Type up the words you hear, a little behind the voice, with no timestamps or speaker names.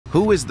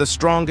Who is the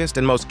strongest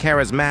and most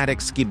charismatic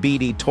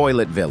Skibidi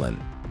Toilet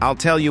villain? I'll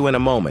tell you in a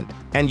moment,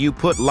 and you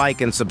put like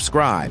and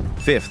subscribe.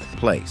 5th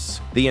place,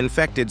 the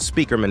infected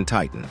Speakerman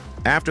Titan.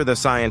 After the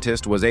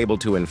scientist was able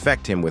to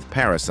infect him with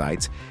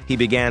parasites, he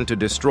began to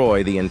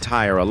destroy the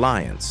entire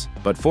alliance.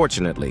 But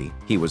fortunately,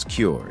 he was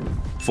cured.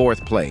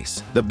 4th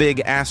place, the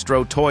big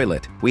ASTRO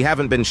toilet. We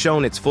haven't been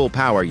shown its full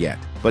power yet,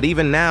 but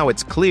even now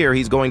it's clear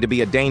he's going to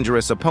be a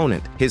dangerous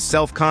opponent. His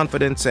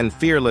self-confidence and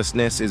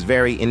fearlessness is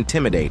very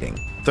intimidating.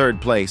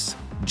 3rd place,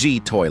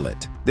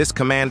 G-Toilet. This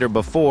commander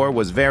before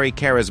was very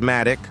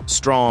charismatic,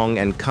 strong,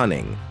 and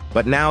cunning.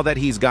 But now that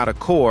he's got a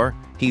core,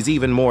 he's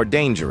even more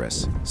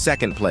dangerous.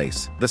 2nd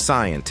place, the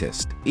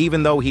scientist.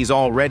 Even though he's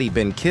already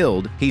been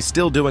killed, he's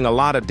still doing a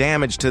lot of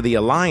damage to the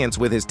Alliance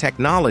with his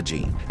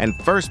technology. And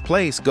 1st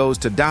place goes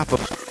to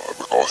Dapa.